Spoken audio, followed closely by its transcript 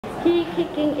He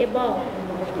kicking a ball.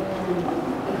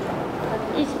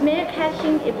 Is May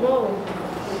catching a ball?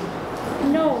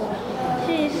 No,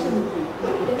 she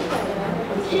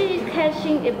is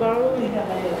catching a balloon.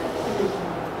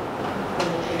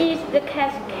 Is the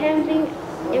cat camping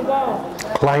a wall?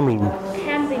 Climbing.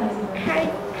 Camping.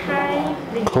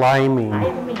 Climbing.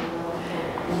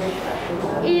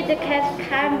 Is the cat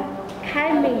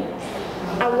climbing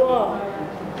a wall?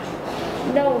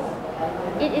 No,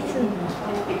 it isn't.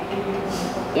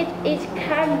 It is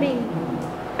climbing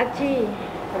a tree.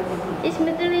 Is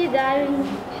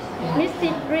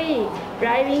Mrs. Free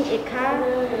driving a car?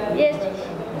 Yes,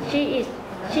 she is.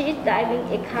 She is driving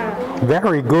a car.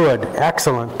 Very good.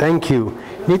 Excellent. Thank you.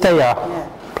 Nitaya,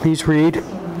 please read. Is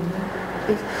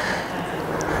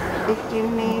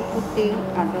Jimmy putting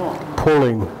a dog?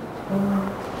 Pulling.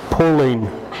 Pulling.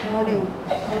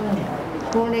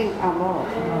 Pulling a ball.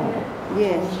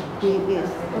 Yes, he is.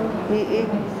 He is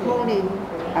pulling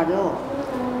a dog.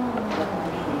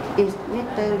 Is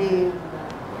Mr. Lee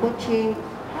pushing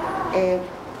a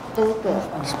scooter?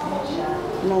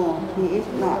 No, he is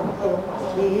not.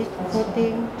 He is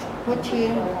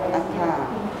pushing a car.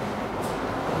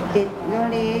 Is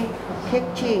Lily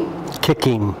kicking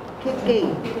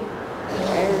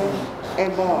a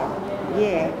ball?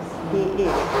 Yes, he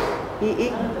is. He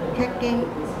is kicking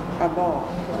a ball.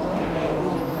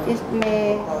 Is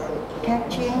May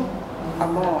catching a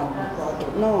ball?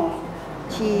 No,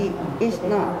 she is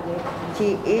not.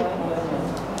 She is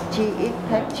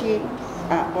catching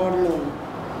a balloon.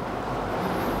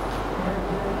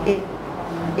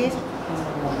 Is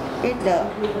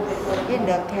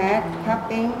the cat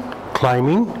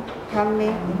Climbing.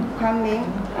 coming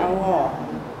a wall?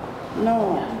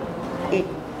 No, it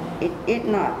is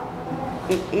not.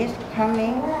 It is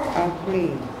coming a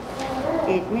tree.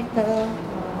 Is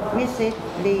Mrs.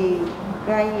 Lee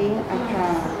driving a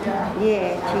car?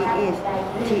 Yeah,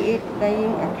 she is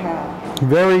driving a car.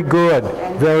 Very good.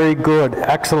 Very good.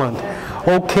 Excellent.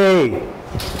 Okay.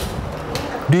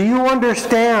 Do you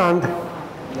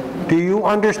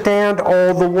understand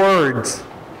all the words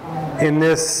in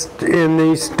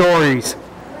these stories?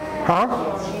 Huh?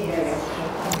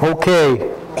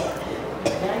 Okay.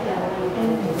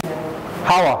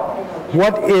 Hawa,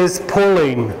 what is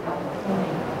pulling?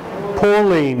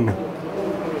 Pulling.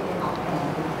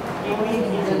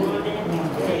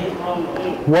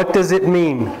 What does it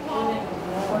mean?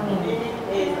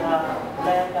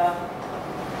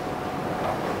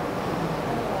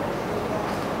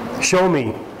 Show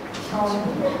me.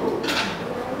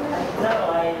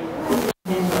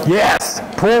 Yes,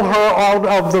 pull her out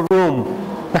of the room.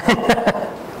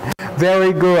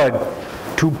 Very good.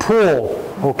 To pull,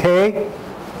 okay?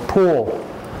 Pull.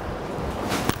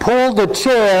 Pull the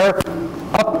chair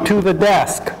up to the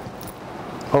desk.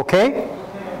 Okay?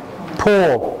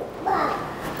 Pull.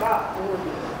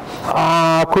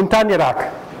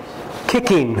 Kuntanyarak.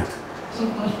 Kicking.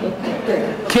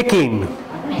 Kicking.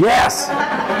 Yes,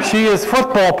 she is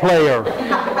football player.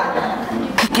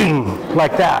 Kicking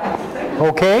like that.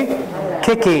 Okay?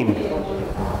 Kicking.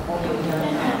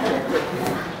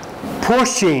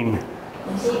 Pushing.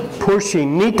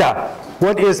 Pushing. Nita,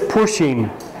 what is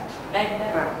pushing?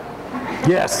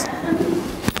 Yes.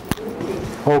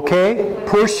 Okay?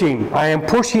 Pushing. I am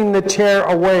pushing the chair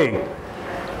away.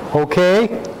 Okay?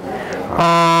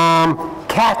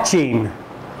 Catching.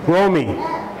 Romy.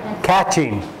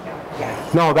 Catching.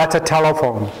 No, that's a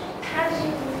telephone.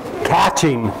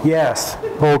 Catching, yes.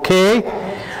 Okay.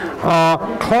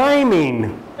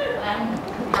 Climbing.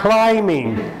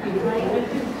 Climbing.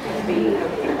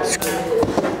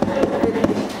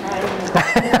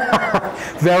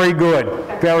 Very good.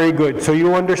 Very good. So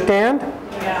you understand?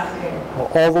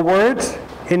 All the words?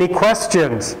 Any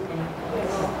questions?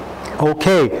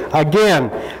 Okay.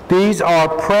 Again, these are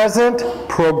present,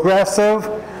 progressive,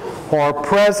 or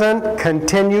present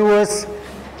continuous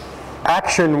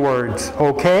action words,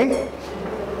 okay?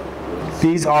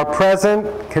 These are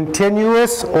present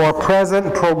continuous or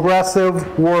present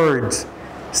progressive words,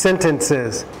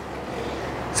 sentences.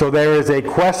 So there is a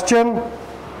question,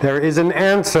 there is an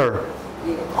answer,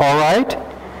 all right?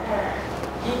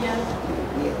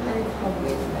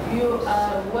 You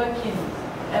are working.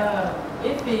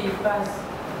 If we pass,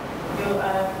 you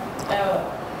are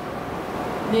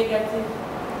negative.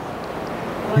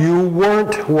 You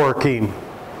weren't working.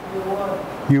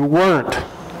 You weren't.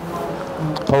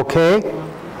 Okay?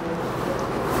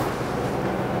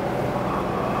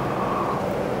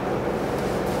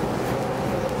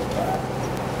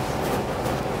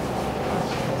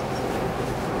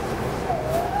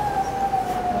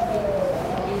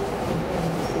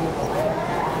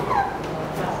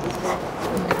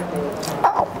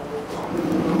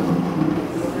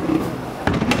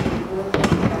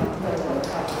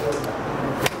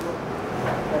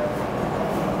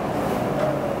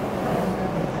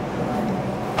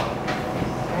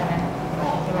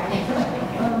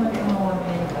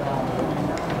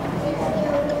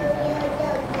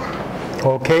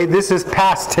 Okay, this is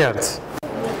past tense.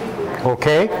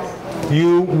 Okay,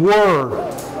 you were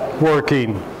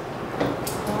working.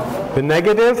 The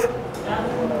negative?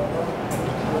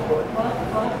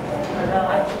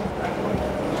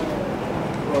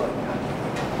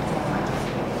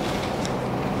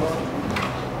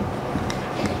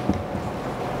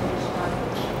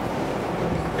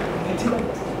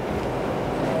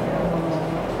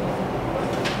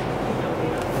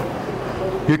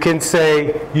 You can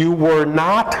say you were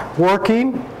not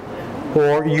working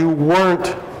or you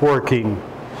weren't working.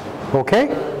 Okay?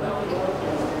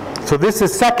 So this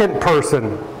is second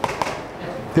person.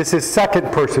 This is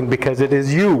second person because it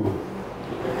is you.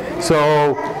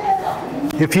 So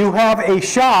if you have a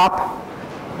shop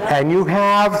and you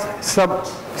have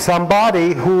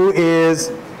somebody who is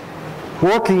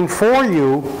working for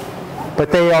you,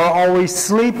 but they are always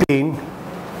sleeping,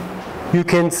 you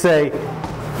can say,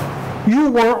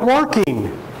 you weren't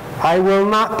working. I will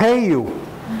not pay you.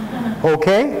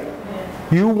 Okay?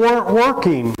 You weren't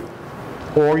working.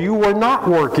 Or you were not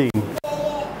working.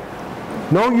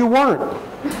 No, you weren't.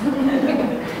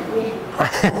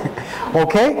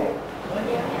 Okay?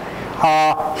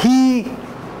 He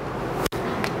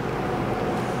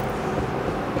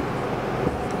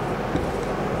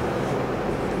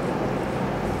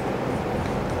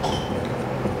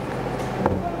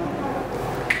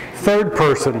third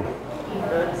person.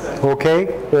 Okay?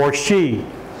 Or she.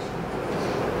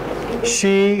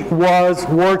 She was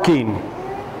working.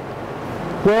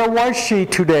 Where was she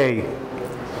today?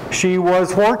 She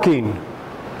was working.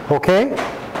 Okay?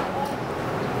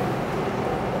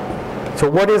 So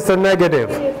what is the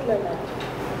negative?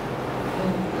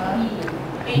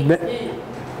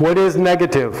 What is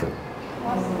negative?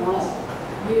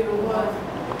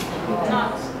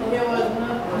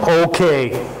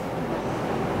 Okay.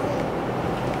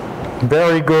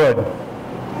 Very good.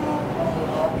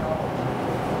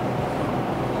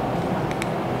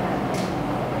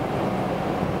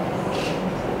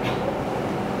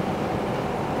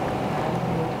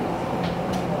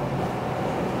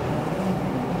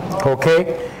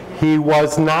 Okay, he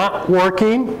was not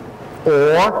working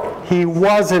or he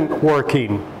wasn't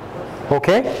working.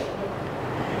 Okay?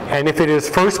 And if it is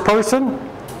first person?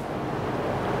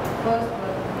 First,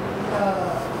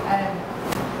 I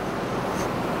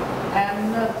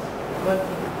am not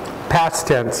working. Past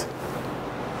tense.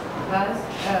 Past,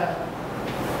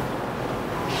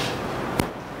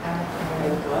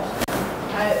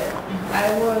 I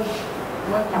was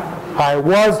working. I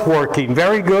was working.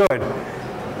 Very good.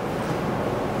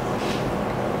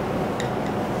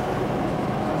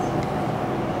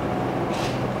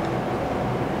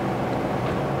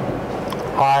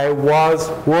 I was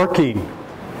working.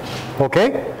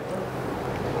 Okay?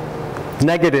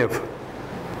 Negative.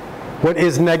 What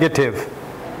is negative?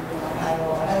 I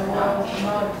was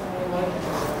not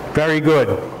working. Very good.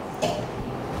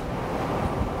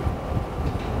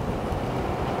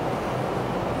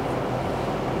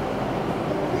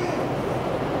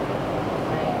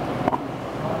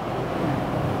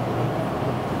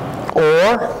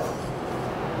 Or?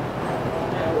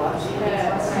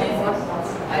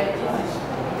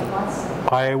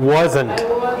 I wasn't.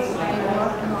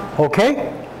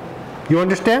 Okay? You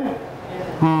understand?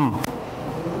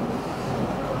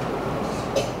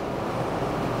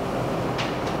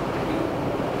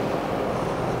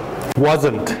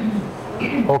 Wasn't.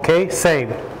 Okay?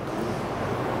 Same.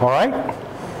 All right?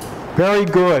 Very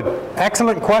good.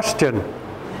 Excellent question.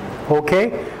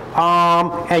 Okay?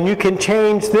 And you can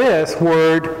change this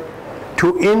word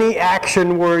to any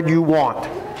action word you want.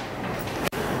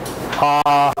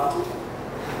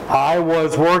 I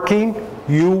was working,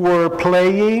 you were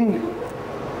playing,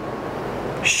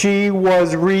 she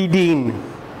was reading,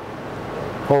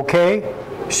 okay?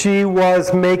 She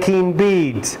was making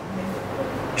beads.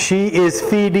 She is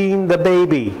feeding the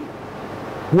baby.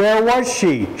 Where was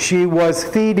she? She was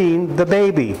feeding the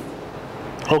baby.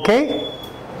 Okay?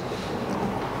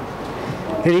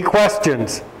 Any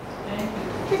questions?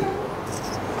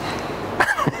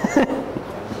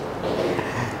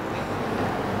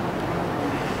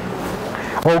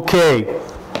 Okay,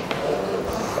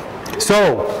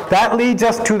 so that leads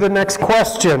us to the next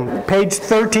question, page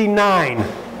 39,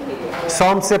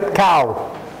 Somsip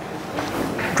cow,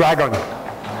 dragon,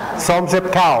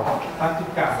 Somsip cow.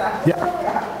 Yeah.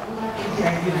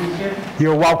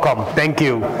 You're welcome, thank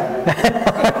you.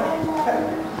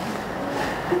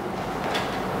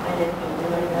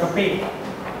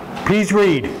 Please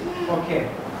read. Okay.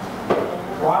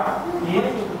 What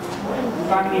is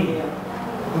funny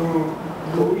to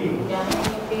doing?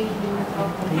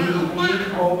 He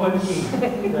is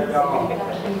opening the door.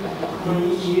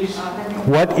 He is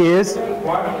What is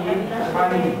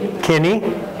funny? Kenny?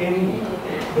 Kenny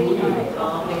doing?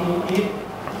 He is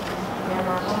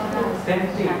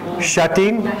sensing,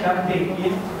 Shutting? shutting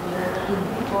his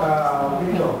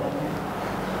window.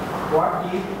 What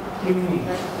is Kimmy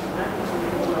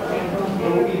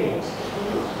doing?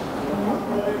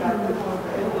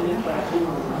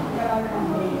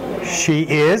 She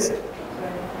is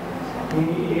He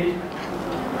is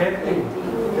petting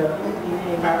the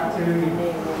tree.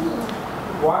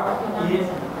 What is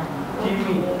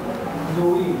Jimmy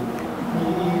doing? He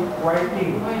is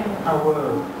writing a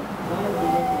word.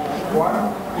 What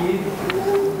is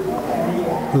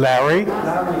Larry.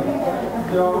 Larry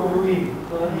doing?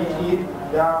 He is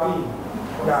drawing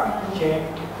the check.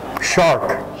 Shark.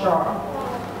 Shark.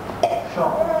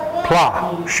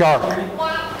 Pla. Shark.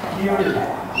 Hearing.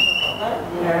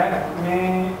 And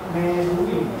may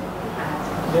doing.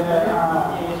 They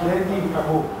are reading a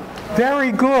book.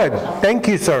 Very good. Thank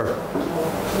you, sir.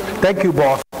 Thank you,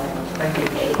 boss. Thank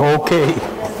you. Okay.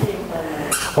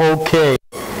 Okay.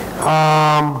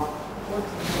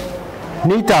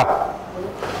 Nita,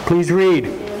 please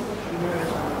read.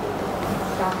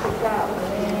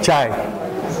 ใช่